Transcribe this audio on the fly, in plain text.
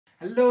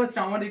Hello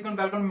अस्सलाम वालेकुम,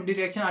 welcome to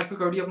reaction. आज की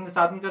वीडियो अपने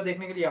साथ मिलकर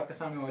देखने के लिए आपके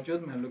सामने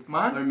मौजूद मैं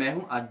लुकमान और मैं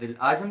हूं आदिल।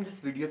 आज हम जिस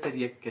वीडियो पे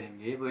रिएक्ट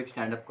करेंगे वो एक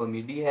स्टैंड अप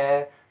कॉमेडी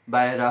है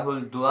बाय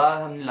राहुल दुआ।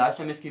 हमने लास्ट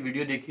टाइम इसकी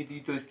वीडियो देखी थी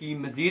तो इसकी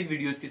मजीद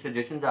वीडियोस की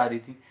सजेशंस आ रही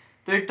थी,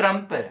 तो ये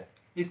ट्रम्प पर है।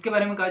 इसके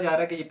बारे में कहा जा रहा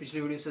है कि ये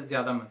पिछली वीडियो से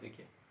ज़्यादा मजे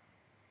किया,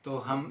 तो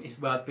हम इस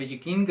बात पे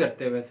यकीन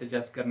करते हुए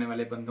सजेस्ट करने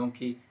वाले बंदों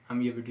की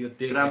हम ये वीडियो देख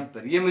रहे हैं। ट्रम्प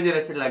पर ये मुझे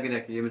वैसे लग रहा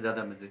है कि ये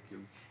ज़्यादा मजे की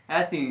होगी,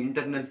 ऐसी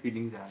इंटरनल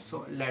फीलिंग्स आ रही हैं।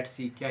 सो लेट्स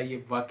सी क्या ये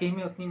वाकई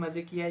में उतनी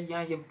मजे की है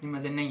या ये उतनी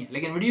मजे नहीं है।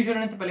 लेकिन वीडियो शुरू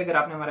करने से पहले अगर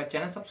आपने हमारा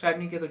चैनल सब्सक्राइब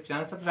नहीं किया तो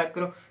चैनल सब्सक्राइब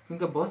करो,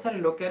 क्योंकि बहुत सारे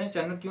लोग कह रहे हैं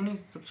चैनल क्यों नहीं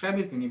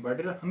सब्सक्राइबर क्यों नहीं बढ़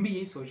रहे, और हम भी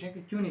यही सोच रहे हैं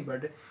कि क्यों नहीं बढ़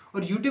रहे।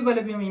 और यूट्यूब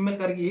वाले भी हम ईमेल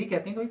करके यही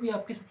कहते हैं कि भाई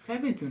आपके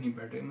सब्सक्राइबर क्यों नहीं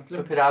बढ़ रहे, मतलब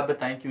तो फिर आप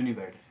बताएं क्यों नहीं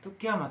बढ़ रहे, तो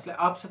क्या मसला है,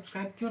 आप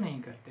सब्सक्राइब क्यों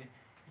नहीं करते।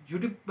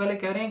 यूट्यूब वाले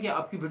कह रहे हैं कि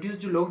आपकी वीडियोस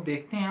जो लोग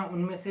देखते हैं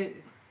उनमें से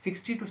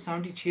 60 to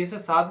 70 6 से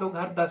 7 लोग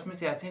हर 10 में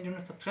से ऐसे हैं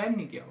जिन्होंने सब्सक्राइब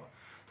नहीं किया हुआ।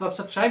 तो आप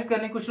सब्सक्राइब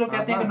कर लें। कुछ लोग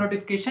कहते हैं कि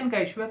नोटिफिकेशन का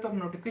इशू है, तो आप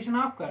नोटिफिकेशन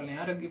ऑफ कर लें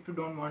यार। If you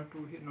don't want to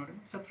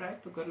subscribe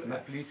तो कर लो,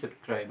 प्लीज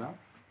सब्सक्राइब। हां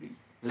please,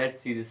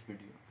 let's see this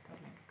video. कर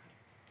लेंगे।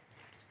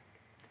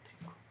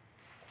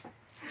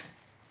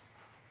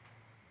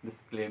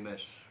 डिस्क्लेमर,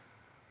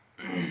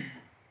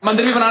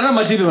 मंदिर भी बनाना,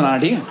 मस्जिद भी बनाना,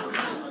 ठीक है।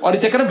 और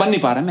इस चक्कर में बन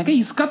नहीं पा रहा है। मैं कहा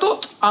इसका तो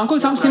आंखों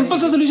के सामने सिंपल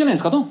सा सोल्यूशन है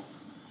इसका तो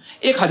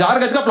 1000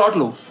 गज का प्लॉट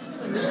लो,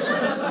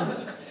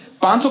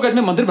 500 गज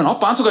में मंदिर बनाओ,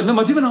 500 गज में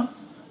मस्जिद बनाओ,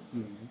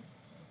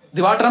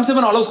 दीवार ट्रम्प से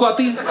बना लो, उसको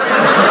आती है।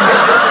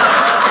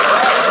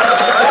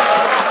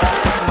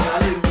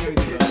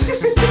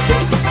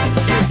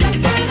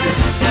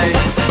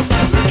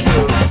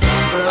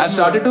 I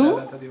started to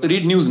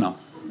read news now.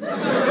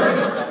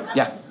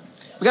 Yeah.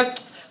 Because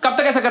कब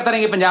तक ऐसा करता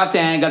रहेंगे, पंजाब से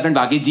आए गर्लफ्रेंड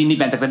बाकी जीन नहीं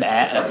पहन सकते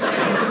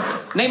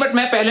नहीं, बट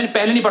मैं पहले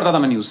नहीं पढ़ता था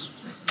मैं न्यूज।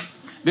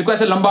 बिल्कुल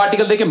ऐसे लंबा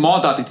आर्टिकल देख के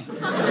मौत आती थी।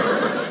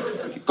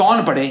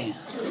 कौन पढ़े,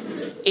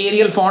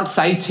 एरियल फॉन्ट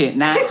साइज 6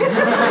 ना,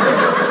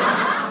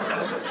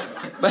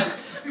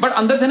 बट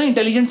अंदर से ना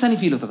इंटेलिजेंट सा नहीं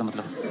फील होता था,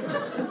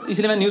 मतलब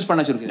इसलिए मैं न्यूज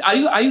पढ़ना शुरू किया।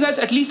 Are you guys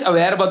at least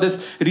aware about this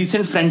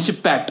recent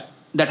friendship pact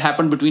that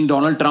happened between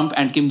Donald Trump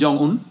and Kim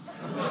Jong Un?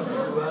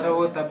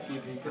 वो तब की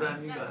थी।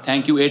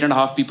 Thank you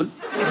 8.5 people.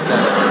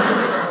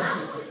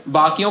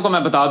 बाकियों को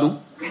मैं बता दूं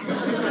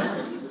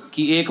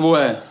कि एक वो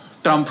है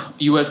ट्रंप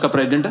यूएस का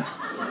प्रेसिडेंट है,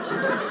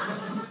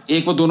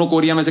 एक वो दोनों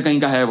कोरिया में से कहीं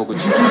का है वो कुछ।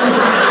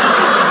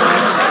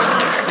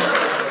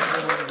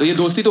 तो ये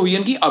दोस्ती तो हुई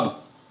इनकी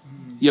अब,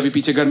 ये अभी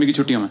पीछे गर्मी की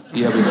छुट्टियों में,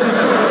 ये अभी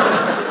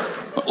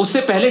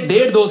उससे पहले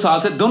 1.5-2 साल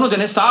से दोनों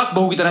जने सास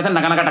बहू की तरह से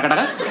नका नका टका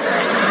टका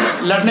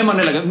लड़ने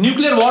मरने लगे।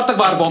 न्यूक्लियर वॉर तक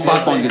बात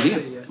पहुंच गई।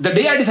 The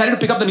day I decided to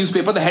pick up the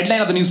newspaper, the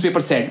headline of the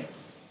newspaper said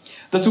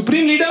the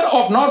supreme leader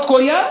of north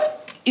Korea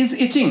is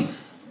etching.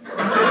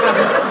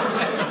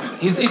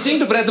 He's itching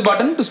to press the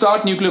button to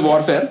start nuclear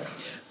warfare.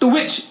 To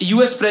which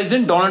US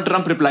President Donald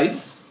Trump replies,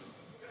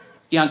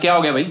 कि हाँ क्या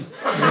हो गया भाई,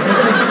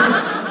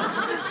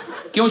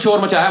 क्यों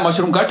शोर मचाया,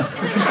 mushroom cut?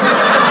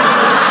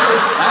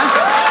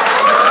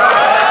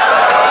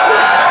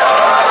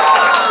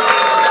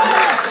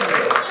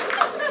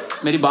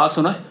 मेरी बात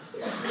सुना,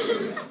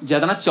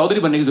 ज्यादा ना चौधरी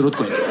बनने की जरूरत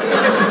कोई नहीं।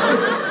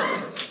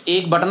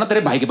 एक बटन ना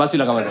तेरे भाई के पास भी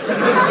लगा हुआ है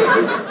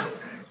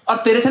और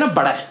तेरे से ना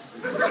बड़ा है।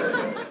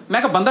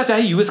 मैं कहा बंदा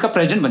चाहे यूएस का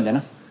प्रेसिडेंट बन जाए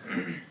ना,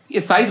 ये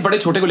साइज बड़े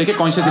छोटे को लेके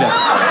कॉन्शियस रहता।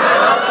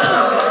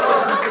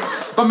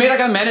 पर मेरा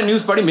क्या, मैंने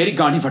न्यूज पढ़ी, मेरी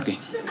गांठ ही फट गई।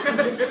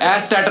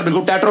 एस टैटर,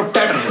 बिल्कुल टैटर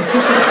टैटर।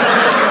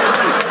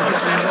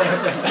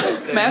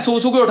 मैं सो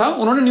के उठा,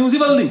 उन्होंने न्यूज ही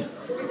बदल दी।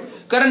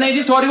 कह रहे नहीं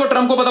जी सॉरी, वो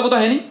ट्रम्प को पता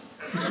है नहीं,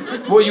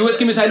 वो यूएस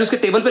की मिसाइल उसके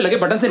टेबल पे लगे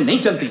बटन से नहीं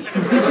चलती,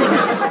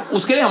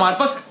 उसके लिए हमारे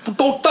पास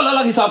टोटल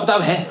अलग हिसाब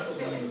किताब है।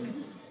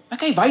 मैं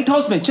कहीं व्हाइट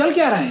हाउस में चल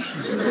क्या रहा है?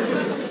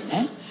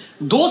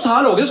 2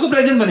 साल हो गए उसको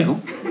प्रेसिडेंट बने को,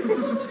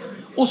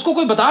 उसको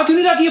कोई बता क्यों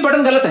नहीं रहा कि ये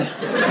बटन गलत है?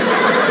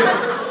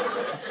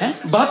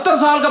 72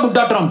 साल का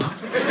बुड्ढा ट्रंप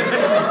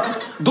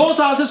 2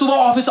 साल से सुबह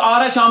ऑफिस आ रहा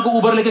है, शाम को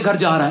उबर लेके घर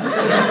जा रहा है।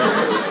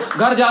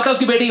 घर जाता है,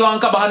 उसकी बेटी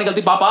इवांका बाहर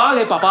निकलती, पापा आ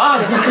गए, पापा आ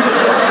गए।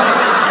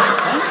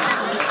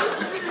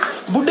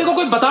 बुड्ढे को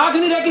कोई बता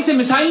क्यों नहीं रहा कि इससे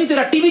मिसाइल नहीं,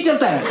 तेरा टीवी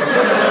चलता है,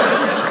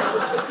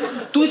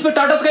 तू इस पे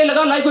टाटा स्काई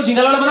लगा, लाइक को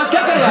झिंगा लाला बना,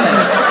 क्या करे यार?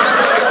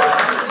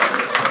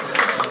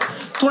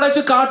 थोड़ा इस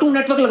पे कार्टून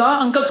नेटवर्क लगा,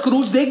 अंकल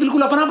स्क्रूज देख,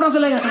 बिल्कुल अपना अपना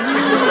चला देख उसका।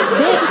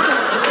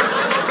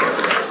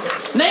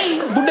 नहीं,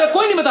 बुड्ढे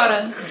कोई नहीं बता रहा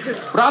है।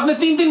 रात में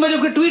 3-3 बजे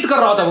उसके ट्वीट कर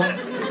रहा था वो।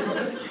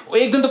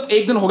 एक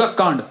दिन होगा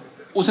कांड,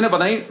 उसने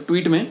पता नहीं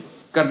ट्वीट में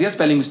कर दिया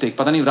स्पेलिंग मिस्टेक,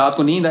 पता नहीं रात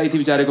को नींद आई थी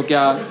बेचारे को,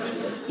 क्या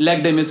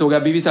लेग डे मिस हो गया,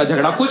 बीवी से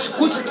झगड़ा, कुछ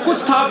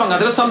था पंगा,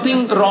 there was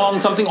something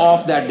wrong, something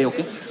of that day.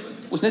 Okay,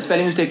 उसने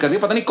स्पेलिंग मिस्टेक कर दिया,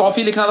 पता नहीं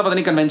कॉफी लिखना था, पता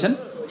नहीं कन्वेंशन,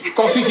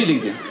 कॉफी फी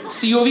लिख दिया,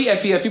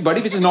 COVFEFE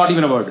बड़ी, which is not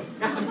even a word,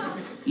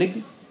 लिख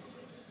दी।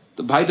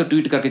 तो भाई तो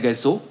ट्वीट करके गए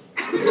सो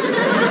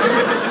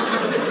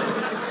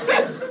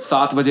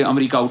 7 बजे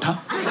अमेरिका उठा,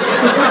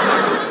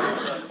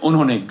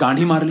 उन्होंने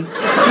गांडी मार ली।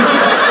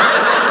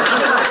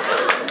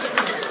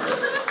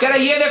 कह रहा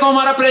ये देखो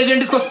हमारा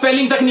प्रेसिडेंट, इसको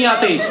स्पेलिंग तक नहीं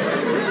आते।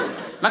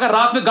 मैं कहा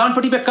रात में गांड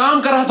फटी पे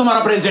काम कर रहा तुम्हारा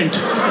प्रेसिडेंट,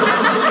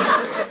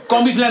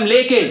 कॉम्बी फ्लैम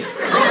लेके।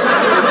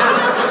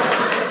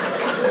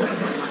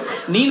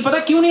 नींद पता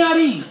क्यों नहीं आ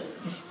रही?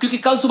 क्योंकि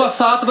कल सुबह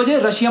 7 बजे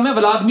रशिया में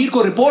व्लादिमीर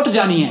को रिपोर्ट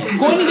जानी है।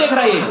 कोई नहीं देख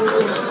रहा ये।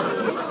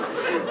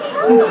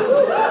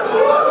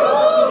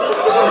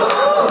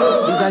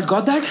 You guys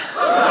got that?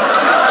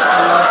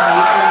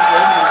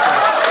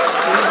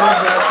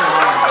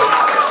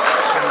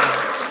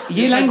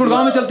 ये लाइन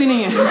गुड़गांव में चलती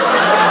नहीं है।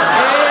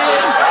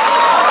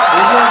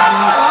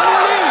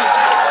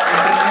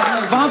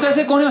 वहां तो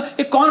ऐसे कौन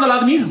है? कौन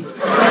व्लादिमीर?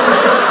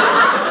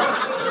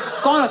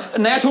 कौन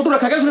नया छोटू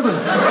रखा क्या उसने?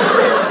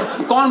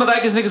 कोई कौन बताया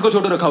किसने किसको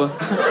छोटू रखा हुआ?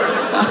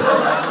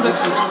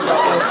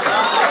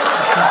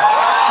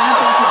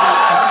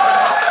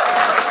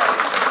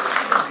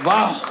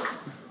 वाह,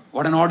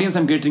 what an audience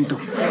I'm catering to.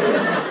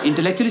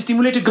 Intellectually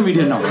stimulated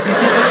comedian now.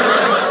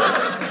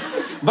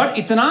 But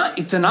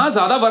इतना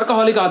ज्यादा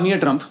वर्कaholic आदमी है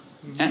ट्रम्प,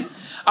 है?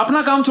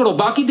 अपना काम छोड़ो,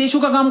 बाकी देशों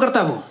का काम करता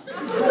है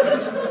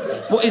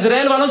वो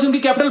इजराइल वालों से उनकी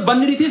कैपिटल बन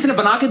नहीं रही थी, इसने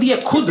बना के दिया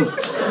खुद।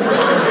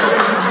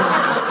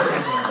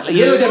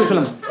 ये लो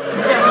जेरूसलम।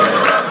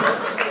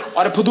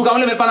 और फुद्दू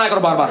कामले मेरे पास आया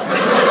करो बार बार।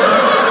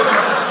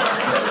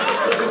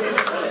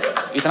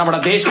 इतना बड़ा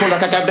देश खोल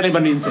रखा, कैपिटल नहीं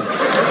बन रही इनसे।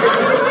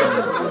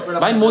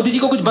 भाई मोदी जी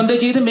को कुछ बंदे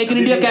चाहिए थे मेक इन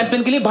इंडिया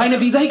कैंपेन के लिए, भाई ने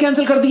वीजा ही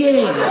कैंसिल कर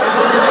दिए।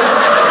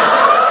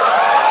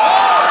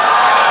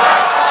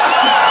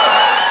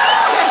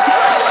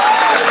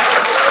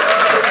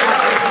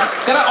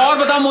 और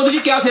बताओ मोदी जी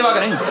क्या सेवा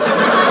करें?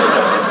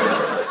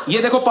 ये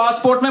देखो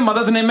पासपोर्ट में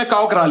मदर्स नेम में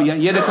काव करा लिया,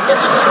 ये देखो।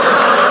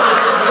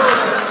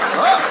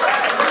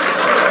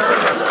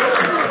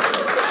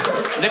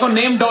 देखो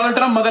name Donald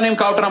Trump, mother name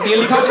काव ट्रम्प, ये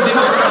लिखा हो, देखो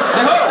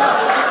देखो।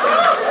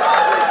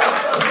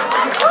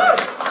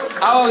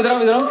 आओ इधर आओ,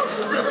 इधर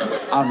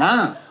आओ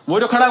ना। वो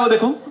जो खड़ा है वो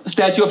देखो,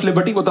 स्टैच्यू ऑफ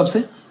लिबर्टी, वो तब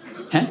से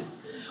है।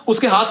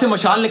 उसके हाथ से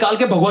मशाल निकाल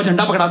के भगवा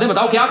झंडा पकड़ा दे,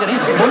 बताओ क्या करें?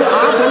 बोलो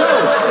आप बोलो।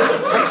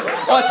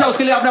 अच्छा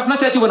उसके लिए आपने अपना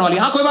स्टैच्यू बनवा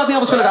लिया, हाँ कोई बात नहीं,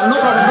 आप उस पर लगा, नो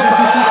प्रॉब्लम, नो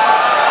प्रॉब्लम।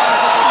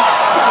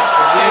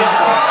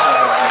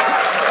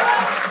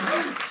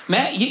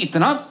 मैं ये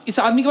इतना, इस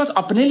आदमी के पास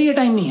अपने लिए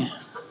टाइम नहीं है?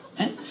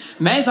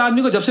 मैं इस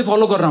आदमी को जब से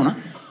फॉलो कर रहा हूं ना,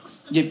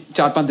 ये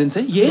 4-5 दिन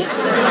से, ये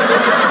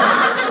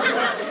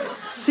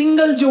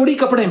सिंगल जोड़ी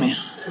कपड़े में,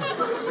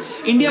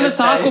 इंडिया में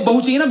सास को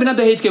बहू चाहिए ना बिना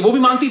दहेज के, वो भी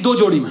मांगती 2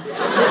 जोड़ी में।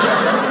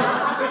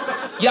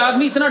 ये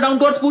आदमी इतना डाउन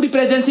टू अर्थ, पूरी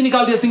प्रेजेंसी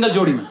निकाल दिया सिंगल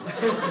जोड़ी में।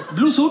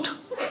 Blue suit,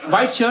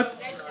 white shirt,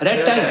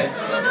 red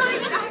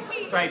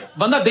tie,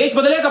 बंदा देश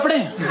बदले कपड़े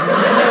हैं।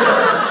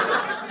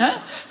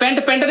 पैंट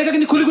देखा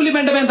कितनी खुली खुली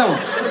पैंट पहनता वो।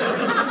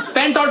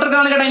 पैंट ऑर्डर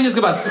कराने का टाइम नहीं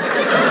उसके पास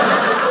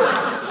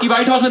कि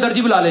व्हाइट हाउस में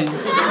दर्जी बुला ले,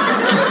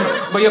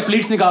 भैया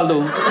प्लीट्स निकाल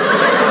दो,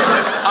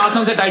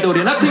 आसन से टाइट हो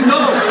रही है। Nothing, no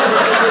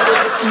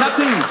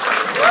nothing.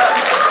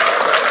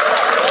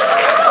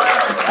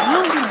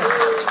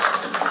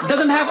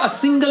 Doesn't have a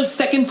single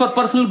second for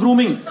personal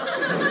grooming.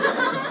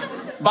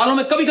 बालों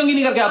में कभी कंघी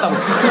नहीं करके आता वो।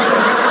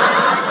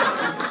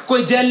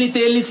 कोई जेल नहीं,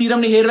 तेल नहीं, सीरम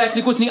नहीं, हेयर वैक्स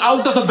नहीं, कुछ नहीं,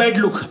 out of the bed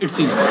look it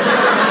seems.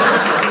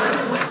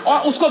 और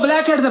उसको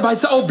ब्लैक हेड्स है भाई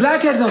साहब, वो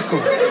ब्लैक हेड्स है उसको।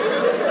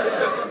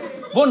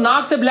 वो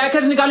नाक से ब्लैक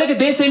हेड्स निकाले कि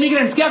देश से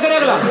इमिग्रेंट्स, क्या करे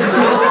अगला?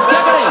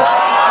 क्या करे?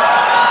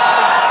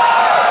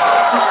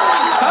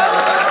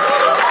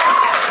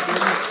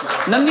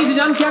 नन्ही सी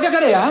जान क्या क्या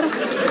करे यार?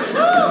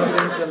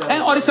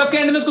 और इस सबके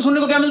एंड में इसको सुनने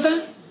को क्या मिलता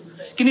है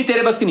कि नहीं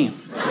तेरे बस की नहीं है,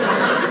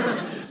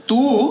 तू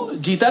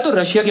जीता है तो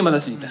रशिया की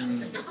मदद से जीता है।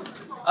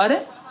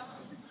 अरे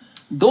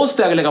दोस्त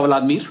है अगले का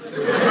व्लादिमीर,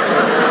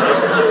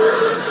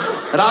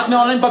 रात में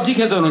ऑनलाइन पबजी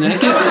खेलते उन्होंने,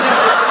 क्या बात है?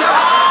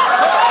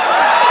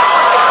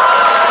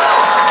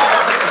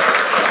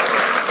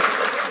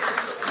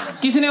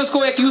 किसी ने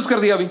उसको एक्यूज कर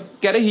दिया अभी,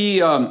 कह रहे he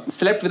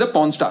slept with a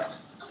porn star.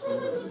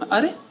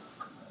 अरे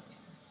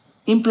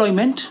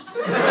एम्प्लॉयमेंट,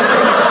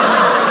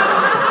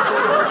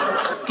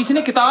 किसी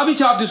ने किताब ही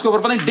छाप दी उसके ऊपर,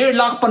 पता नहीं 1.5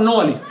 लाख पन्नों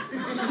वाली,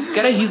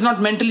 कह रहे he is not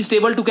mentally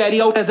stable to carry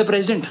out as the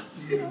president.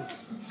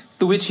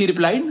 To which he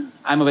replied,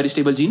 I am a very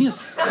stable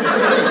genius.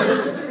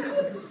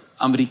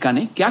 America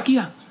ने क्या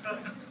किया?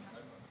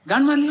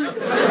 गान मार लिया।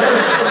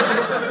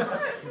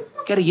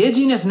 कह रहे ये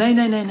जीनियस, नहीं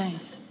नहीं नहीं नहीं,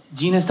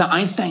 जीनियस था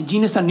आइंस्टाइन,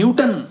 जीनियस था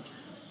न्यूटन।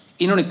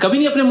 इन्होंने कभी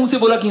नहीं अपने मुंह से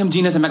बोला कि हम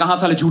जीनियस है। मैं कहा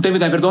साले झूठे भी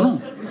थे फिर दोनों।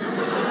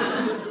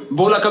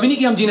 बोला कभी नहीं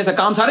कि हम जीनियस है,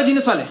 काम सारे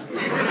जीनियस वाले,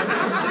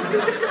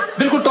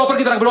 बिल्कुल टॉपर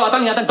की तरह। बोलो आता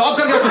नहीं आता, टॉप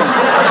करके उसको।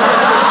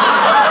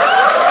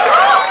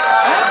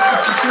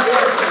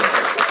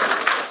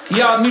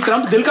 ये आदमी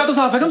ट्रम्प दिल का तो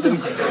साफ है कम से कम।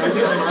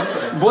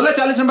 बोला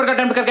 40 नंबर का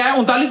अटेम्प्ट करके आया,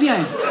 39 ही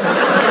आए।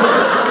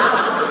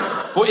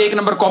 वो 1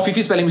 नंबर कॉफी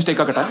फीस पहले मिस्टेक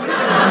का कटा।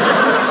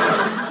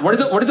 What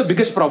is the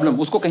biggest problem?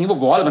 उसको कहीं वो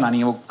वॉल बनानी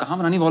है, वो कहां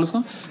बनानी है वॉल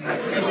उसको?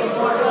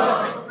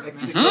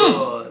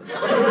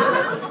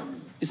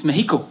 इस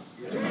मेहिको।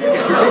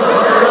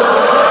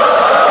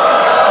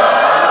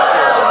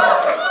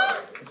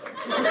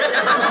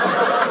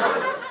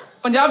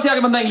 पंजाब से आके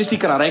बंदा इंग्लिश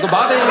ठीक करा रहा है, कोई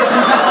बात है?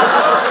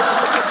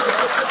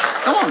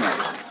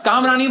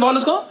 कहां बनानी है बॉल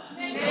उसको?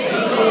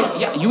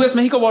 या यूएस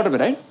में ही को बॉर्डर पे,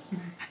 राइट?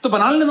 तो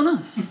बना लेने दो ना।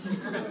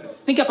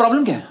 नहीं क्या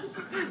प्रॉब्लम क्या है?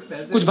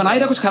 कुछ बना ही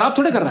रहा, कुछ खराब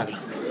थोड़े कर रहा है।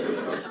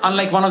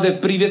 Unlike one of the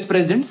previous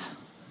presidents,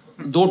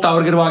 2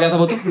 tower गिरवा गया था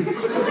वो तो।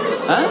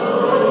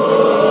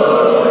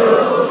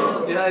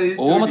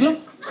 वो मतलब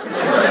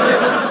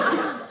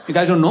You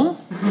guys don't know?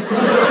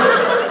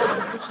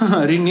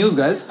 Read news,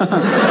 guys.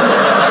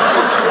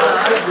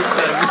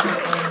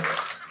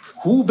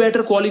 Who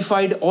better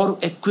qualified or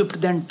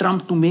equipped than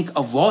Trump to make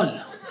a wall?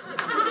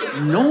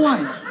 No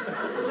one.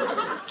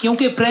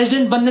 क्योंकि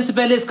प्रेसिडेंट बनने से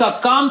पहले इसका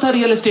काम था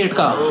रियल एस्टेट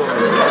का।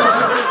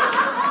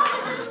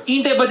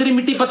 ईंटें, बजरी,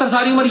 मिट्टी, पत्थर,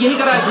 सारी उम्र यही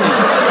करा इसने।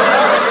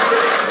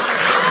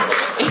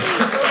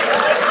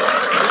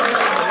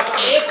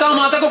 एक काम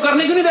आता को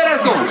करने क्यों नहीं दे रहा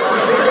इसको?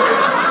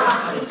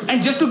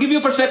 And just to give you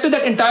a perspective,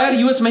 that entire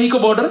US-Mexico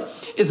border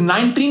is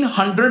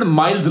 1900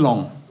 miles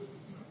long.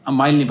 अब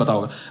माइल नहीं पता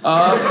होगा।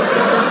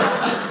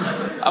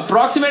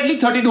 Approximately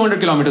 3200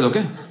 kilometers,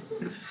 okay?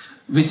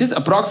 Which is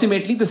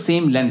approximately the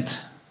same length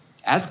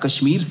as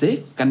Kashmir से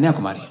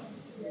Kanyakumari.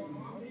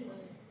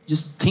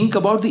 Just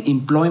think about the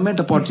employment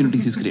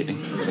opportunities he's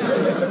creating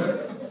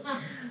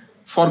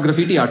for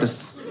graffiti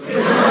artists.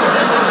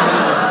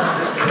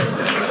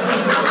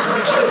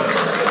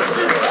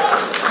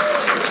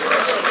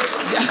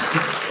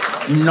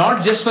 Not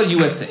just for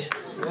USA,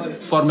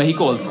 for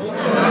Mexico also.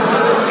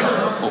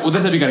 उधर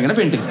से भी करेंगे ना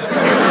पेंटिंग।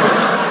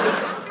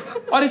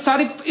 और इस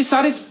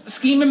सारी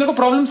स्कीम में मेरे को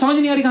प्रॉब्लम समझ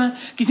नहीं आ रही कहाँ है।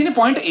 किसी ने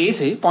पॉइंट ए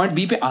से पॉइंट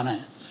बी पे आना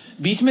है,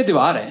 बीच में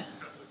दीवार है,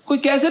 कोई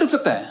कैसे रुक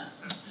सकता है?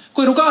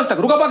 कोई रुका आज तक?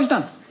 रुका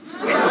पाकिस्तान?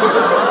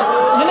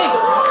 नहीं,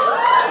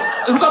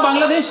 रुका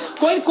बांग्लादेश?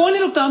 कोई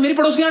नहीं रुकता। मेरी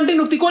पड़ोस की आंटी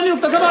रुकती, कोई नहीं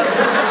रुकता। सब आ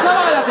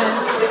जाते हैं।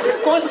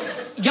 कौन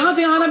यहां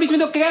से आना बीच में,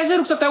 तो कैसे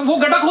रुक सकता है? वो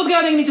गड्ढा खोद के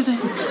आ जाएंगे नीचे से,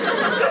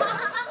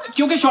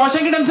 क्योंकि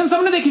शॉशैंक रिडेम्पशन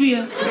सबने देखी हुई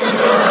है।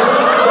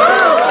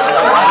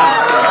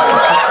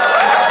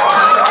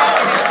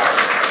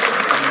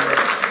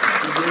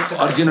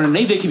 और जिन्होंने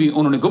नहीं देखी हुई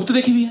उन्होंने गुप्त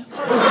देखी हुई है।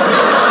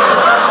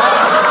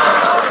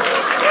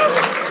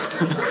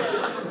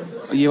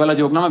 ये वाला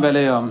जोक ना मैं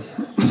पहले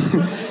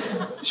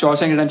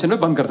शॉशैंक रिडेम्पशन में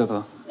बंद कर देता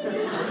था।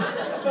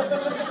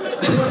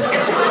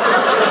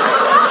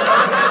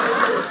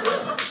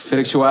 फिर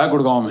एक शो आया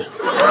गुड़गांव में,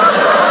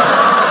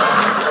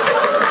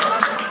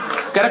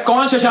 कह रहा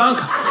कौन शशांक,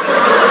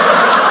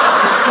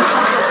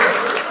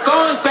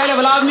 कौन? पहले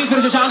वाला आदमी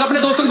फिर शशांक। अपने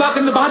दोस्तों की बात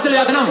करने बाहर चले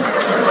जाते ना।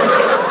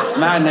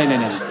 मैं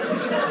नहीं,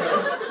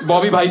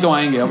 बॉबी भाई तो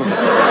आएंगे अब।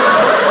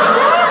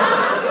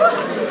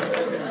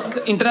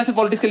 इंटरनेशनल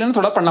पॉलिटिक्स के लिए ना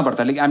थोड़ा पढ़ना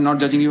पड़ता है, लेकिन I am not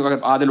judging you. अगर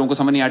आधे लोगों को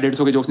समझ नहीं आया,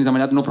 150 के जोक्स नहीं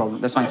समझ आते, नो प्रॉब्लम,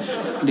 दैट्स फाइन,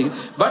 ठीक है।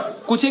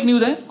 बट कुछ एक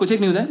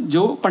न्यूज़ है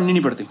जो पढ़नी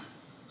नहीं पड़ती,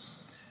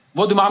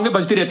 वो दिमाग में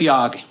बजती रहती है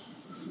आके।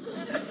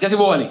 जैसे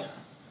वो वाली,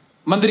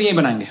 मंदिर यहीं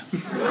बनाएंगे,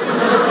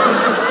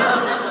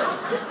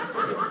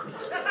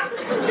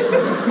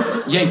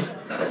 यहीं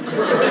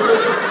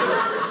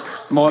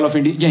मॉल ऑफ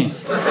इंडिया यहीं।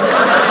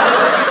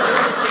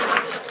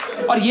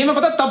 और ये मैं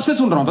पता तब से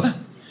सुन रहा हूं, पता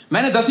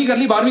मैंने 10वीं कर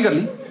ली, 12वीं कर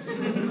ली,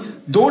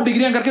 2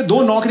 डिग्रियां करके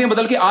 2 नौकरियां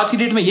बदल के आज की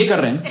डेट में ये कर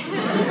रहे हैं।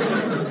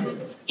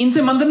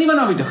 इनसे मंदिर नहीं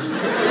बना अभी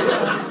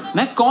तक।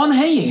 मैं कौन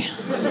है ये?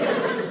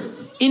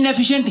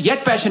 Inefficient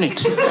yet passionate.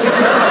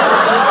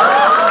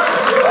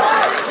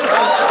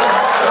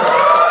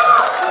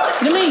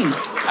 नहीं,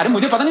 अरे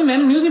मुझे पता नहीं,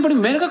 मैंने न्यूज नहीं पढ़ी।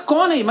 मैंने कहा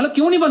कौन है, मतलब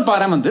क्यों नहीं बन पा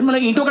रहा है मंदिर?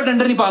 मतलब ईंटों का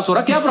टेंडर नहीं पास हो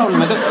रहा, क्या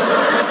प्रॉब्लम है?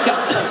 क्या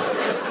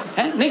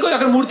है? नहीं, कोई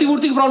अगर मूर्ति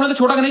की प्रॉब्लम है तो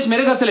छोटा गणेश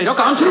मेरे घर से ले जाओ,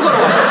 काम शुरू करो।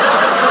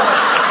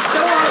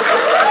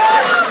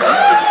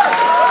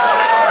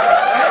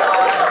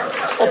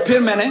 और फिर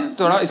मैंने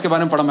थोड़ा इसके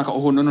बारे में पढ़ा, मैं कहा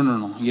ओह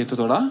नो, ये तो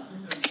थोड़ा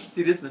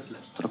सीरियस मसला,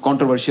 थोड़ा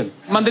कंट्रोवर्शियल।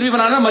 मंदिर भी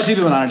बनाना, मस्जिद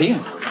भी बनाना, ठीक है,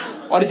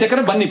 और इस चक्कर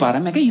में बन नहीं पा रहा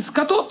है। मैं कहा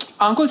इसका तो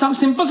आंखों के सामने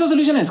सिंपल सा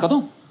सोल्यूशन है इसका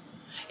तो।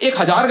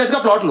 1000 गज का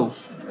प्लॉट लो,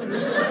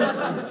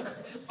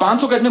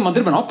 500 गज में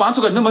मंदिर बनाओ,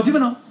 500 गज में मस्जिद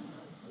बनाओ,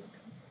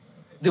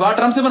 दीवार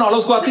ट्रम्प से बना लो,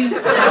 उसको आती है।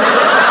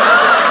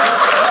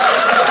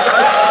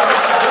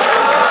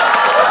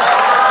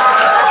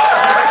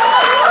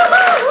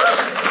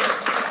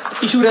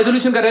 इशू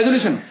रेजोल्यूशन का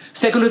रेजोल्यूशन,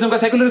 सेकुलरिज्म का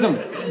सेकुलरिज्म,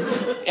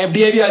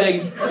 एफडीआई भी आ जाएगी।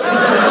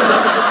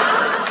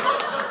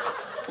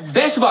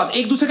 बेस्ट बात,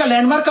 एक दूसरे का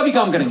लैंडमार्क का भी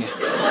काम करेंगे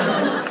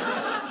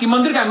कि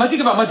मंदिर का है, मस्जिद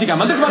के पास, मस्जिद का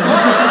मंदिर के पास।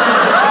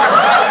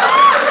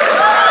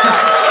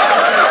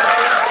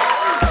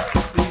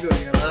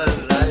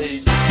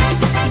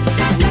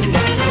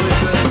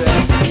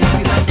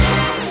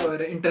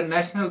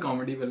 इंटरनेशनल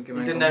कॉमेडी, बल्कि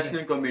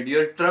इंटरनेशनल कॉमेडी।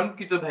 और ट्रम्प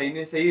की तो भाई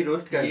ने सही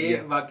रोस्ट कर दिया।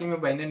 ये वाकई में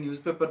भाई ने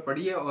न्यूज़पेपर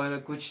पढ़ी है और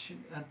कुछ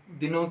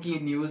दिनों की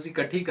न्यूज़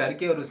इकट्ठी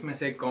करके और उसमें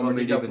से एक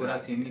कॉमेडी का पूरा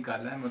सीन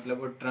निकाला है।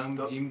 मतलब वो Trump,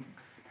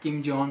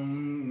 Kim Jong,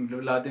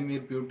 Vladimir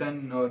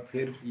Putin और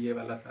फिर ये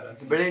वाला सारा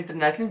सीन। बड़े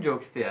इंटरनेशनल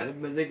जोक्स थे यार,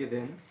 मजे के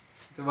थे ना।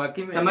 तो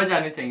वाकई में समझ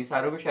आने चाहिए,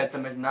 सारों को शायद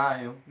समझ ना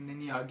आए हो।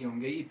 नहीं आगे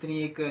होंगे। इतनी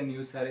एक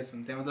न्यूज़ सारे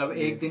सुनते हैं, मतलब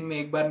एक दिन में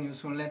एक बार न्यूज़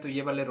सुन लें तो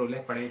ये वाले रोले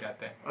पड़े ही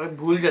रहते हैं और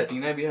भूल जाती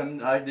है ना। अभी हम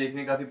आज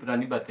देखने काफी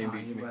पुरानी बातें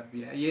बीच में बात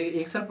भी है। ये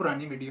 1 साल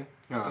पुरानी वीडियो,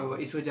 तो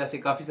इस वजह से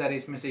काफ़ी सारे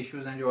इसमें से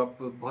इश्यूज हैं जो अब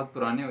बहुत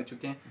पुराने हो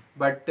चुके हैं।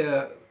 बट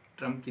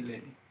ट्रम्प की ले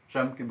ली,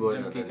 ट्रम्प की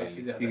बहुत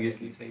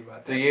सीरियसली सही बात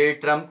है। तो ये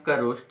ट्रम्प का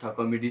रोस्ट था,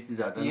 कॉमेडी से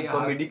ज्यादा। ये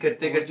कॉमेडी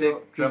करते करते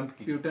ट्रम्प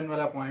की प्यूटन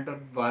वाला पॉइंट और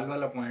वाल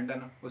वाला पॉइंट है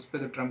ना, उस पे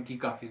तो ट्रम्प की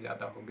काफ़ी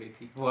ज़्यादा हो गई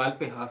थी। वाल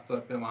पे खास तौर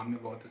पे अवाम ने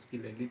बहुत उसकी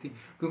ले ली थी,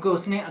 क्योंकि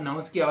उसने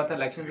अनाउंस किया हुआ था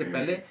इलेक्शन से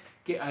पहले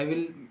कि I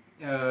will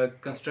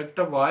construct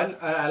a wall,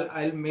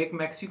 I will make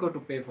Mexico to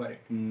पे फॉर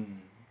इट।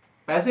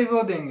 पैसे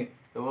वो देंगे,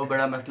 तो वो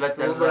बड़ा मसला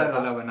तो चल वो बड़ा रहा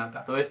रौला था, बना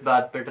था। तो इस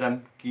बात पे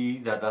ट्रम्प की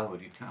ज़्यादा हो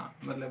रही थी। हाँ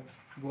मतलब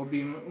वो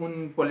भी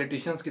उन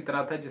पॉलिटिशियंस की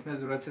तरह था जिसने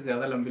ज़रूरत से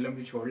ज़्यादा लंबी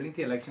लंबी छोड़ ली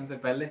थी इलेक्शन से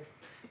पहले,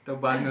 तो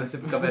बाद में उससे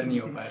कवर नहीं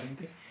हो पा रही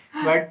थी।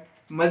 बट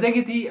मज़े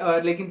की थी।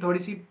 लेकिन थोड़ी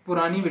सी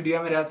पुरानी वीडियो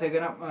है मेरे ख्याल से,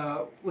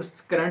 अगर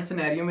उस करंट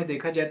सिनेरियो में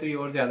देखा जाए तो ये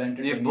और ज़्यादा ये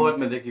एंटरटेनिंग बहुत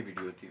मज़े की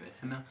वीडियो थी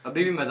वैसे, है ना।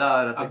 अभी भी मज़ा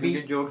आ रहा था अभी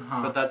क्योंकि जोक्स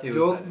हाँ पता थे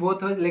जो सारे। वो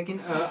था। लेकिन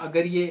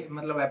अगर ये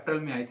मतलब अप्रैल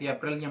में आई थी,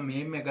 अप्रैल या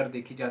मई में अगर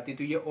देखी जाती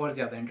तो ये और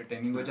ज़्यादा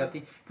एंटरटेनिंग हो जाती,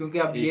 क्योंकि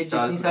अब ये एक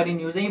साल जितनी सारी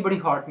पुरानी। न्यूज़ हैं ये बड़ी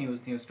हॉट न्यूज़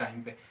थी उस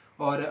टाइम पे,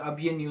 और अब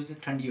ये न्यूज़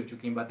ठंडी हो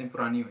चुकी हैं, बातें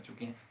पुरानी हो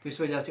चुकी हैं, तो इस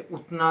वजह से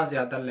उतना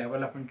ज़्यादा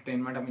लेवल ऑफ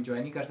एंटरटेनमेंट हम इंजॉय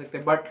नहीं कर सकते।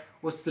 बट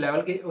उस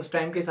लेवल के उस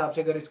टाइम के हिसाब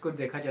से अगर इसको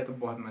देखा जाए तो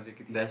बहुत मज़े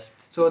की थी।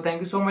 Best. So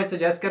thank you so much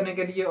suggest करने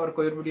के लिए, और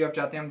कोई और वीडियो आप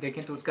चाहते हैं हम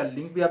देखें तो उसका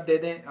लिंक भी आप दे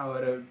दें,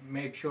 और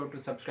make sure to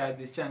subscribe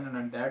this channel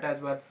and that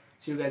as well.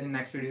 C you guys in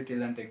next video, till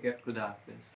then take care, खुदा हाफिज़।